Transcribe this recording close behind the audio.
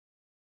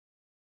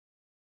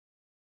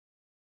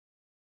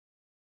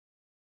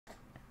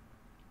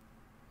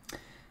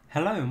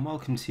Hello and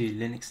welcome to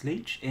Linux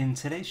Leech. In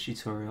today's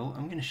tutorial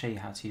I'm going to show you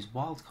how to use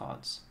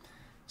wildcards.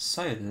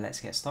 So let's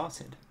get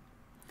started.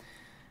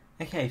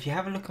 Okay, if you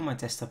have a look on my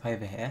desktop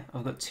over here,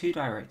 I've got two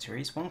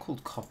directories, one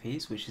called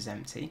copies, which is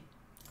empty,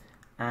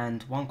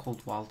 and one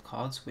called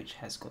wildcards, which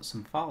has got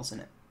some files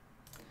in it.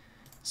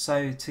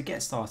 So to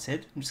get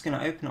started, I'm just going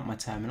to open up my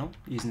terminal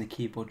using the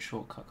keyboard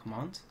shortcut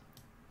command,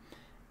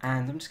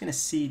 and I'm just going to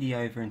cd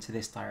over into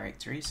this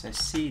directory, so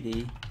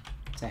cd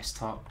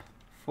desktop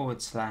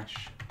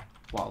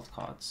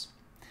 /wildcards,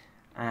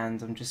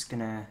 and I'm just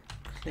gonna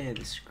clear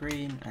the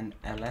screen and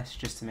ls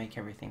just to make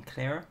everything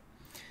clearer.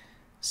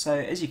 So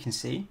as you can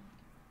see,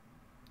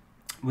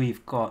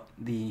 we've got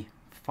the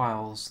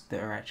files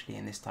that are actually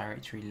in this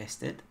directory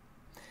listed,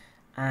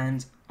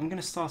 and I'm going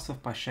to start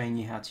off by showing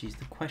you how to use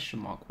the question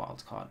mark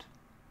wildcard.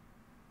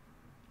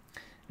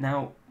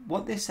 Now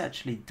what this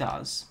actually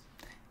does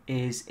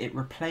is it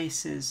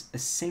replaces a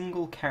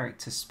single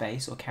character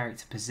space or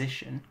character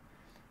position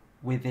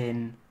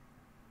within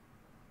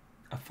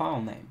a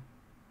file name.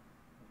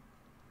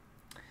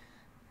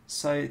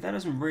 So that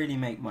doesn't really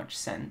make much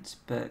sense,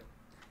 but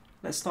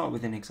let's start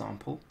with an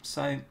example.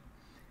 So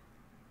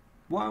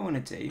what I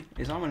want to do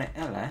is I want to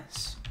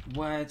ls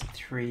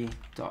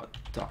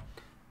word3.doc,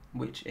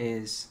 which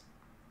is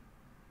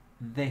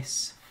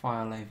this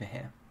file over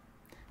here.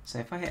 So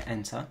if I hit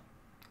enter,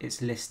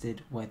 it's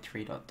listed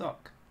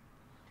word3.doc.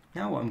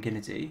 Now what I'm going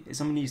to do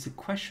is I'm going to use the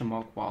question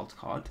mark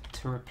wildcard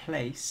to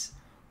replace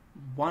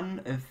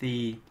one of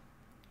the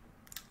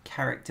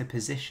character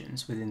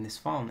positions within this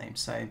file name.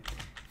 So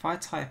if I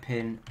type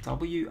in wo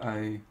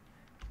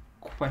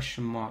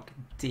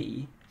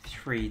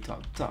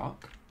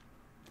d3.doc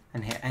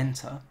and hit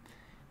enter,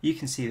 you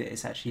can see that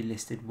it's actually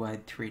listed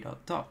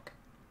word3.doc.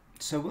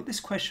 So what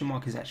this question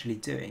mark is actually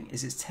doing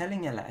is it's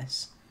telling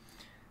ls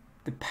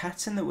the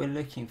pattern that we're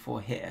looking for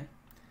here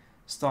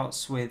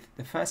starts with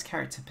the first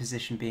character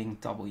position being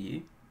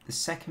w, the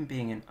second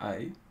being an o,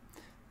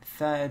 the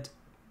third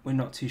we're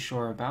not too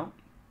sure about,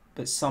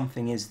 but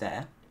something is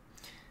there,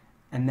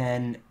 and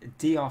then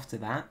d after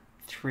that,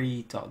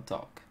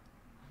 3.doc,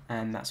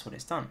 and that's what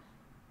it's done.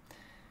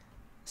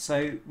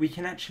 So we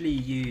can actually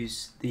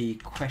use the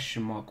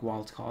question mark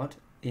wildcard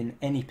in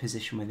any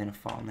position within a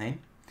file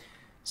name.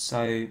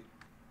 So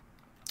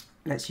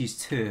let's use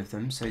two of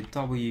them. So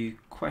w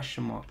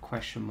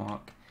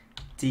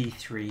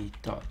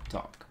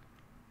d3.doc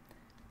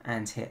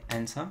and hit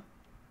enter,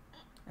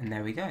 and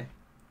there we go. You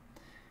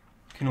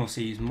can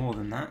also use more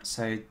than that,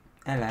 so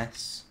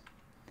ls,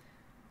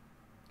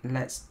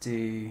 let's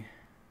do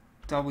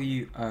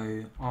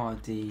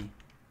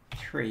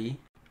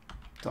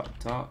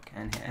word3.doc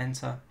and hit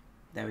enter.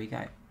 There we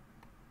go.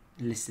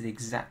 Listed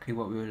exactly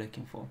what we were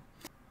looking for.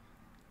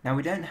 Now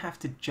we don't have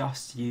to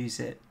just use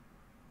it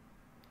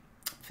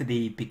for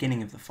the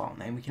beginning of the file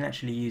name, we can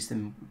actually use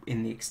them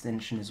in the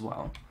extension as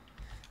well.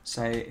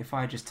 So if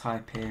I just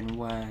type in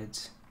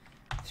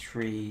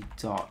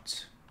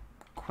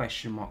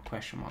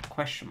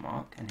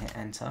word3.doc and hit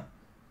enter,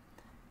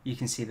 you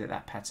can see that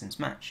that pattern's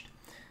matched.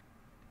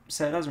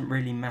 So it doesn't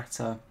really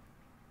matter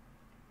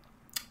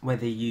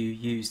whether you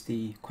use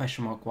the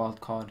question mark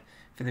wildcard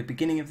for the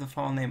beginning of the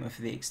file name or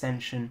for the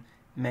extension.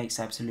 It makes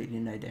absolutely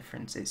no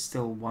difference. It's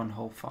still one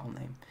whole file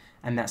name,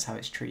 and that's how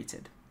it's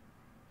treated.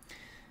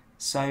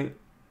 So it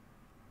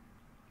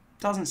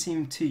doesn't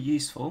seem too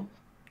useful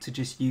to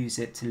just use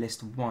it to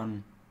list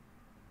one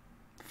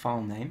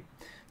file name.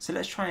 So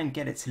let's try and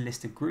get it to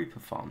list a group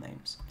of file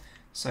names.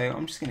 So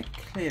I'm just going to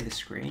clear the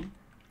screen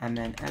and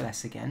then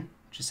ls again,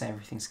 just so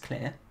everything's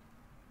clear.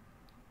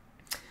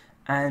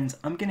 And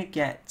I'm going to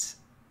get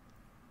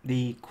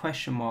the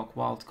question mark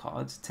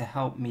wildcard to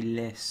help me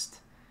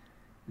list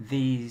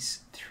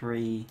these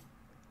three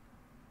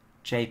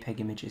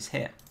JPEG images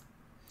here.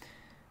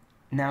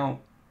 Now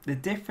the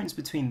difference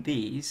between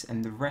these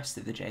and the rest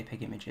of the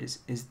JPEG images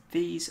is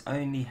these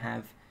only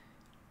have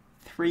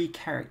 3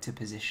 character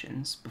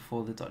positions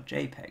before the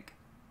 .jpeg.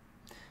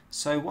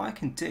 So what I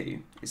can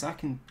do is I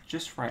can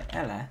just write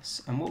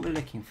ls, and what we're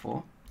looking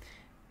for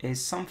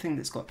is something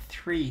that's got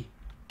 3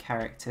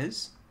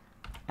 characters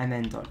and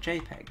then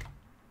 .jpeg.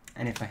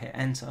 And if I hit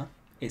enter,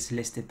 it's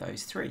listed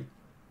those 3.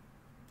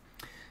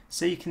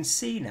 So you can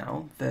see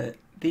now that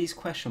these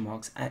question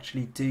marks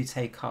actually do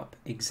take up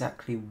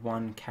exactly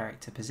 1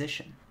 character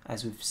position,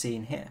 as we've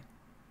seen here.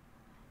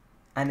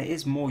 And it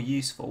is more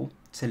useful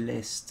to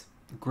list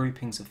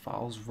groupings of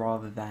files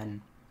rather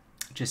than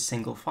just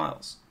single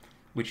files,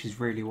 which is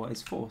really what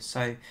it's for.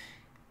 So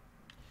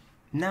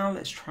now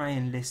let's try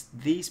and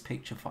list these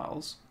picture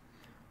files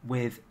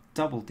with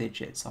double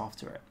digits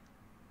after it.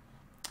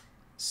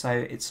 So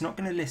it's not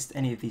going to list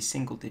any of these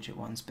single digit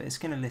ones, but it's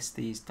going to list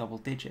these double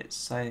digits.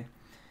 So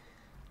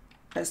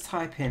let's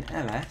type in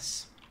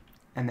ls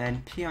and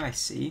then pic,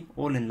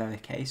 all in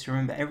lowercase.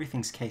 Remember,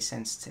 everything's case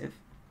sensitive.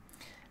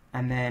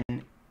 And then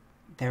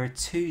there are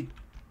 2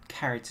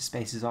 character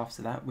spaces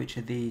after that, which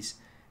are these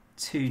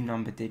 2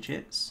 number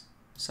digits,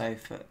 so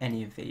for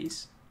any of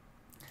these,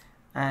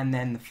 and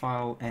then the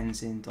file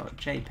ends in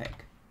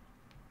 .jpeg.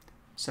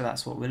 So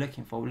that's what we're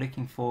looking for. We're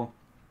looking for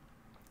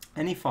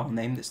Any file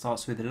name that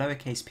starts with a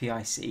lowercase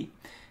pic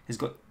has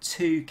got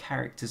 2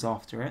 characters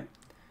after it.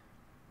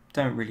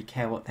 Don't really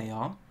care what they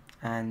are,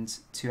 and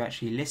to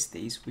actually list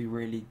these we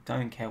really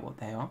don't care what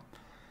they are,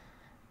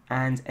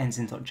 and ends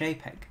in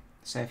 .jpg.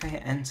 So if I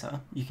hit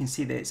enter, you can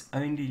see that it's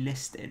only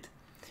listed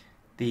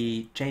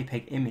the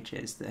JPEG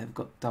images that have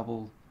got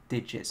double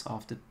digits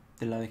after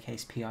the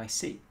lowercase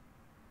pic.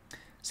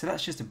 So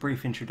that's just a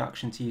brief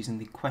introduction to using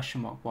the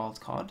question mark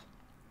wildcard.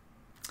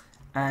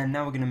 And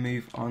now we're going to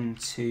move on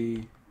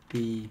to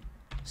the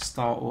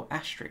star or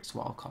asterisk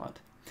wildcard.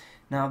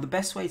 Now the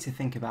best way to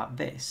think about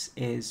this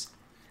is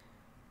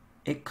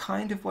it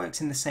kind of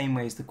works in the same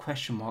way as the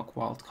question mark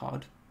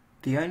wildcard.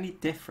 The only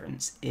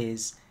difference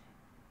is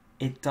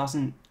it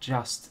doesn't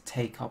just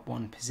take up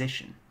one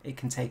position, it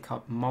can take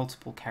up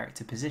multiple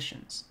character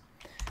positions.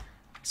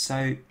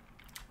 So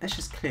let's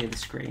just clear the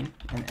screen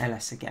and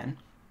ls again,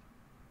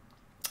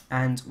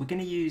 and we're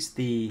going to use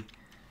the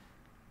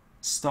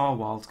star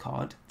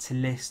wildcard to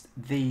list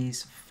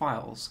these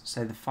files,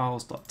 so the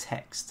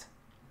files.txt,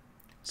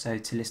 so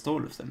to list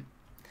all of them.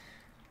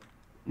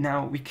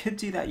 Now we could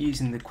do that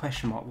using the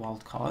question mark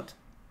wildcard,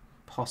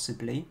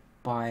 possibly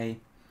by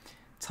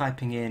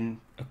typing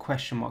in a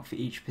question mark for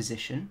each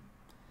position,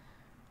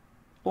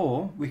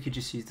 or we could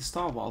just use the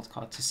star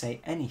wildcard to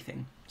say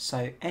anything,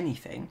 so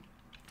anything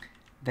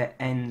that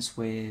ends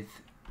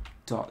with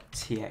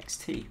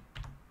 .txt,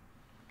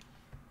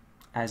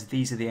 as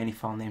these are the only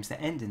file names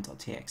that end in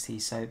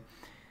 .txt. So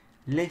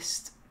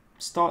list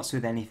starts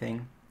with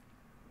anything.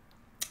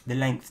 The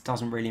length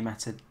doesn't really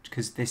matter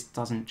because this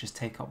doesn't just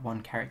take up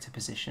one character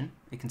position,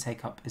 it can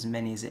take up as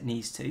many as it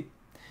needs to,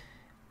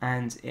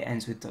 and it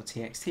ends with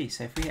 .txt.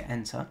 So if we hit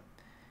enter,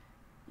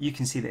 you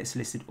can see that it's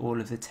listed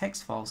all of the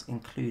text files,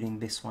 including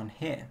this one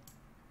here,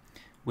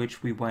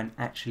 which we weren't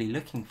actually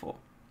looking for.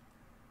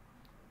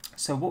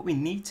 So what we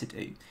need to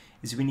do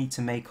is we need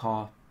to make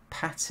our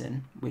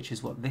pattern, which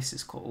is what this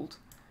is called,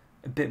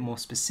 a bit more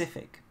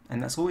specific.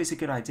 And that's always a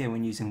good idea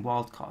when using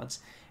wildcards,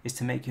 is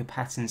to make your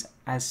patterns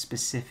as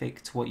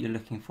specific to what you're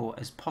looking for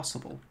as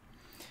possible.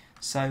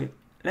 So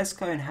let's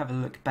go and have a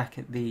look back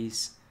at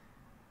these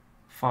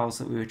files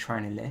that we were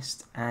trying to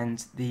list,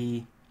 and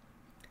the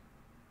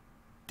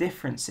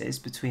differences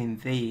between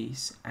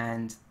these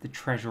and the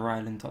Treasure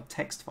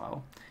Island.txt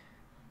file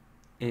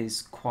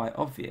is quite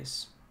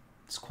obvious.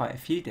 There's quite a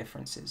few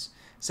differences.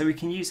 So we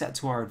can use that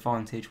to our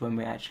advantage when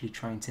we're actually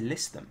trying to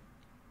list them.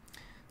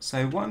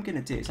 So what I'm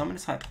going to do is I'm going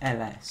to type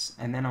ls,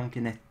 and then I'm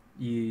going to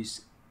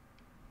use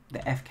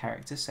the F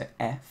character, so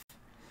F.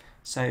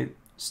 So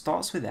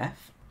starts with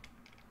F,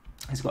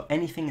 has got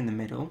anything in the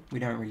middle, we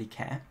don't really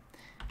care,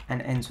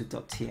 and ends with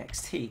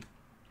 .txt.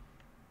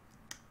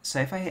 So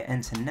if I hit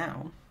enter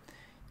now,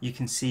 you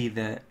can see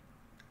that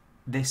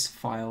this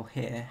file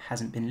here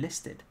hasn't been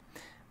listed,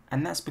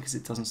 and that's because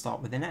it doesn't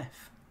start with an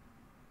F.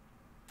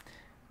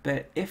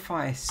 But if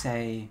I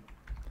say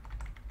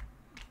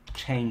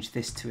change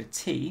this to a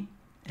T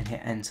and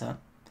hit enter,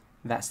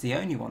 that's the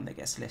only one that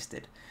gets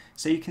listed.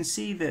 So you can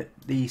see that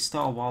the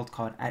star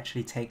wildcard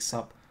actually takes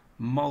up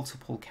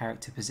multiple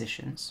character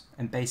positions,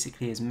 and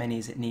basically as many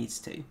as it needs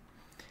to,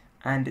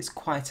 and it's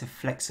quite a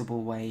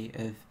flexible way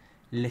of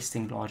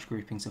listing large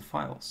groupings of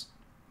files.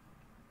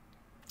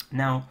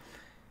 Now,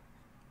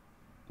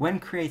 when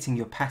creating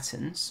your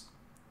patterns,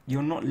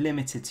 you're not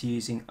limited to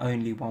using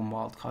only one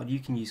wildcard. You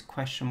can use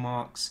question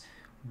marks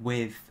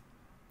with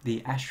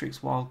the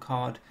asterisk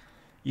wildcard.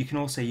 You can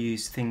also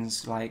use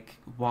things like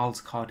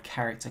wildcard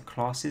character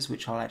classes,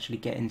 which I'll actually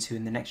get into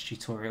in the next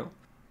tutorial.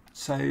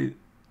 So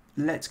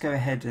let's go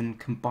ahead and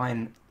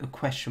combine a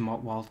question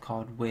mark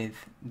wildcard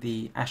with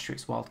the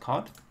asterisk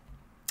wildcard,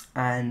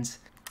 and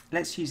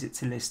let's use it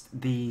to list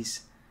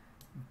these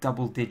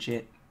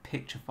double-digit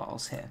picture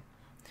files here.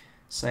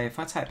 So if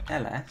I type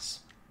ls,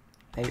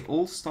 they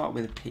all start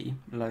with a P,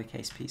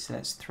 lowercase p, so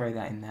let's throw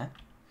that in there.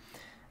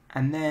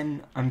 And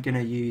then I'm going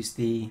to use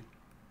the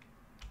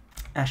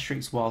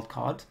asterisk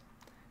wildcard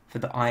for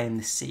the I and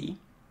the C.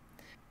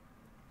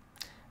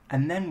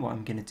 And then what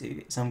I'm going to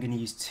do is I'm going to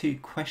use 2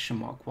 question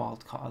mark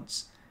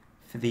wildcards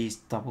for these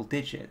double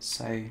digits.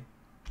 So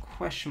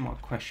question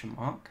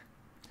mark,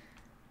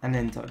 and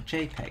then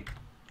 .jpg.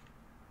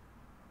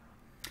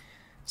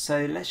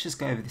 So let's just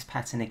go over this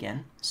pattern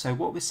again. So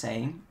what we're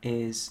saying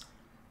is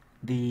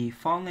the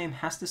file name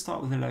has to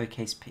start with a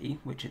lowercase p,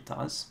 which it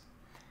does.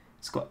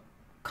 It's got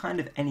kind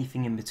of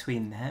anything in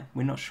between there.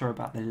 We're not sure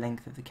about the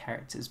length of the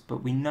characters,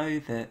 but we know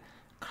that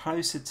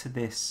closer to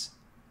this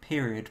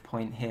period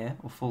point here,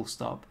 or full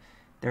stop,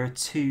 there are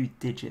 2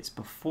 digits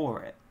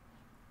before it,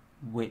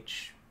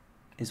 which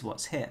is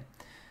what's here.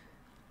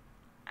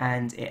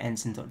 And it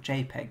ends in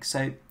 .jpg.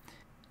 So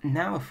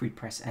now if we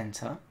press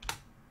enter,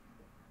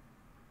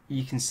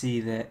 you can see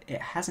that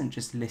it hasn't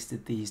just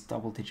listed these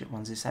double-digit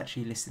ones, it's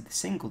actually listed the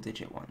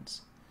single-digit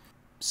ones.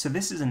 So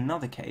this is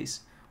another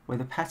case where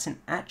the pattern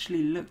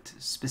actually looked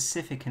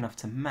specific enough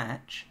to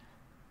match,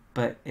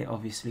 but it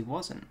obviously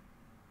wasn't,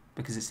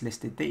 because it's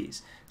listed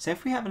these. So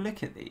if we have a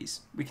look at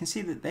these, we can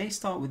see that they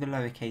start with a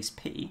lowercase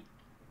p,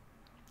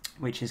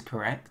 which is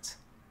correct,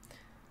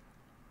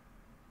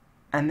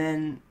 And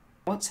then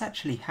what's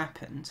actually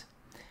happened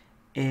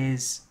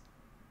is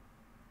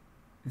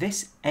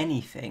this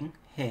anything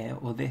here,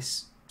 or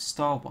this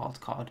star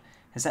wildcard,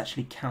 has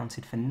actually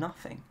counted for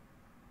nothing,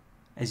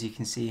 as you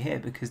can see here,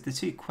 because the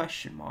two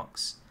question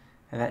marks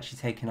have actually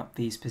taken up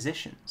these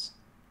positions.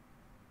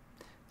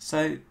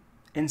 So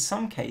in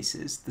some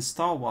cases, the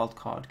star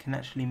wildcard can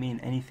actually mean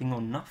anything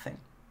or nothing.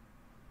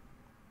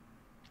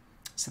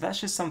 So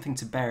that's just something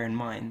to bear in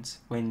mind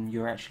when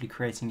you're actually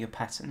creating your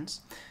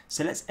patterns.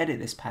 So let's edit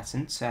this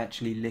pattern to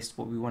actually list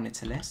what we want it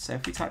to list. So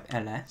if we type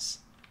ls,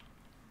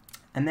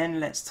 and then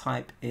let's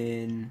type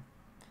in,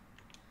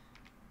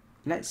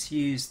 let's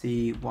use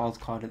the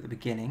wildcard at the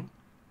beginning,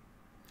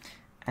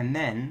 and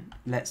then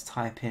let's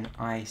type in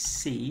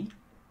IC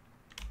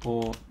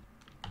or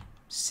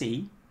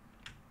C,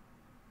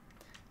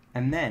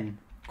 and then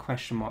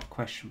question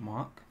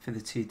mark for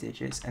the 2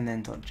 digits, and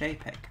then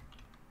 .jpeg.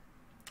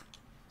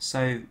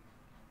 So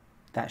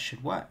that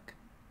should work,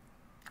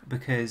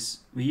 because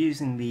we're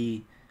using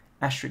the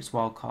asterisk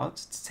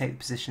wildcards to take the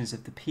positions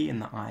of the P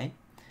and the I.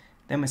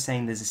 Then we're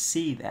saying there's a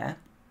C there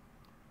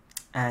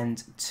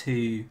and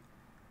 2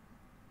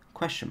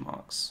 question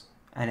marks,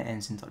 and it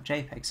ends in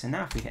 .jpeg. So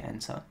now if we hit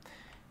enter,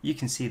 you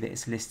can see that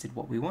it's listed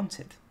what we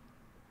wanted.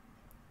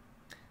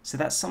 So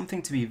that's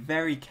something to be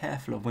very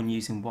careful of when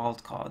using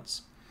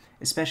wildcards,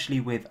 especially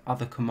with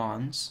other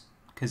commands,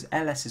 because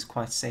ls is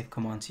quite a safe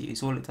command to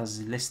use. All it does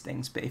is list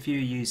things, but if you're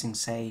using,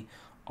 say,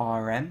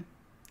 rm,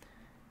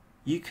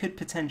 you could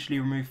potentially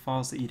remove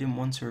files that you didn't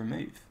want to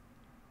remove.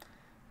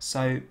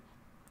 So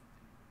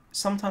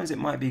sometimes it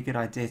might be a good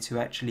idea to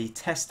actually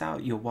test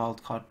out your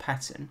wildcard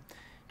pattern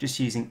just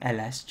using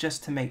ls,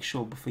 just to make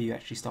sure before you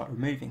actually start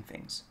removing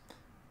things.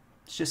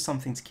 It's just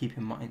something to keep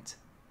in mind.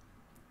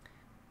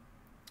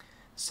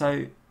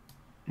 So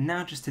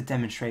now, just to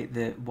demonstrate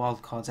that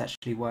wildcards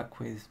actually work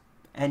with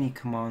any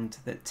command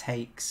that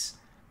takes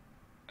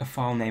a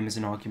file name as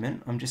an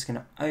argument, I'm just going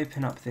to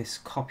open up this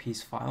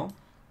copies file,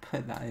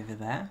 put that over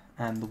there,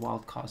 and the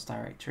wildcards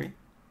directory.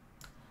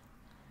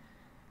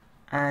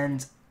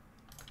 And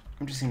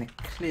I'm just going to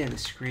clear the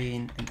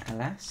screen in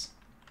ls.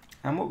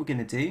 And what we're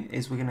going to do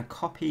is we're going to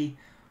copy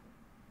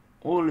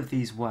all of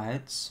these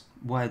words,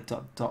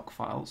 word.doc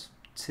files,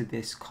 to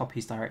this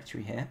copies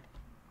directory here.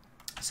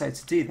 So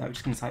to do that, we're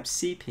just going to type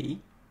cp,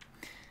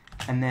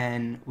 and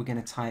then we're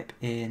going to type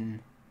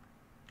in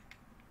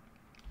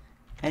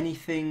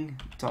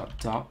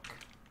anything.doc,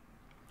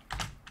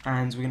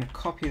 and we're going to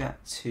copy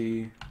that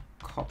to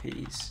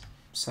copies.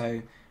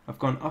 So I've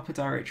gone up a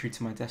directory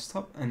to my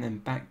desktop and then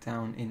back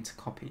down into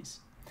copies.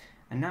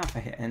 And now if I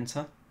hit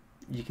enter,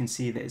 you can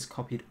see that it's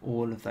copied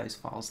all of those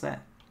files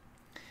there.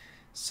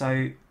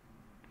 So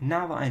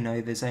now that I know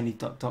there's only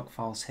 .doc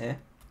files here,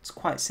 it's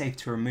quite safe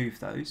to remove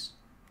those.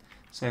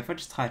 So if I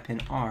just type in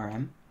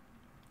rm,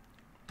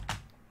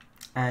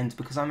 and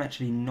because I'm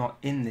actually not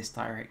in this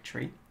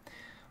directory,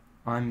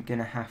 I'm going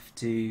to have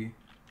to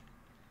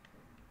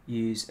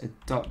use a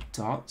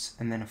dot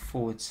and then a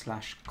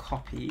 /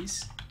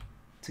 copies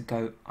to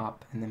go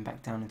up and then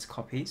back down into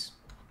copies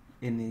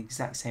in the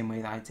exact same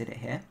way that I did it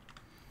here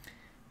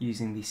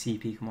using the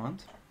cp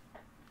command.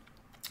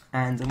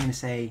 And I'm going to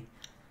say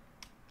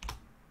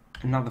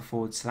another /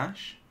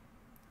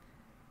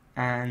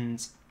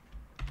 and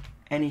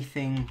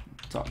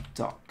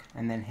anything.doc,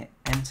 and then hit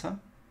enter,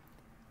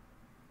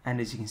 and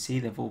as you can see,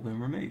 they've all been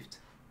removed.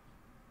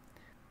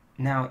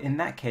 Now in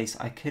that case,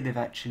 I could have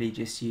actually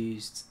just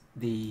used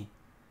the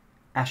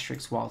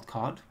asterisk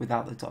wildcard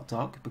without the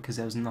 .doc, because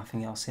there was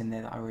nothing else in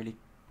there that I really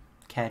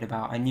cared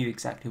about. I knew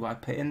exactly what I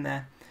put in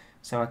there,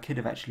 so I could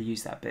have actually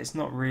used that, but it's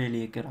not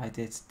really a good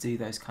idea to do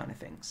those kind of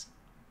things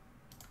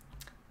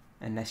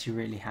unless you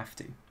really have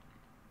to.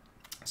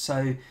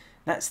 So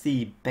that's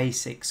the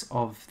basics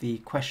of the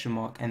question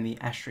mark and the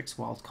asterisk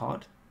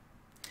wildcard,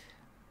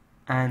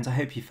 and I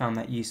hope you found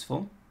that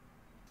useful.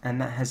 And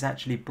that has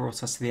actually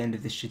brought us to the end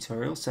of this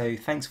tutorial, so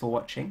thanks for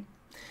watching,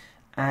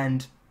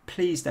 and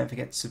please don't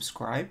forget to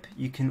subscribe.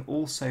 You can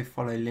also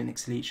follow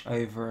Linux Leech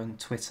over on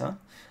Twitter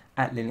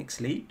at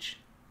Linux Leech,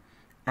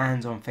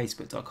 and on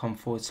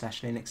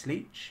facebook.com/Linux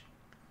Leech.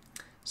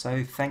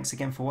 So thanks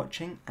again for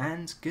watching,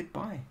 and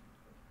goodbye.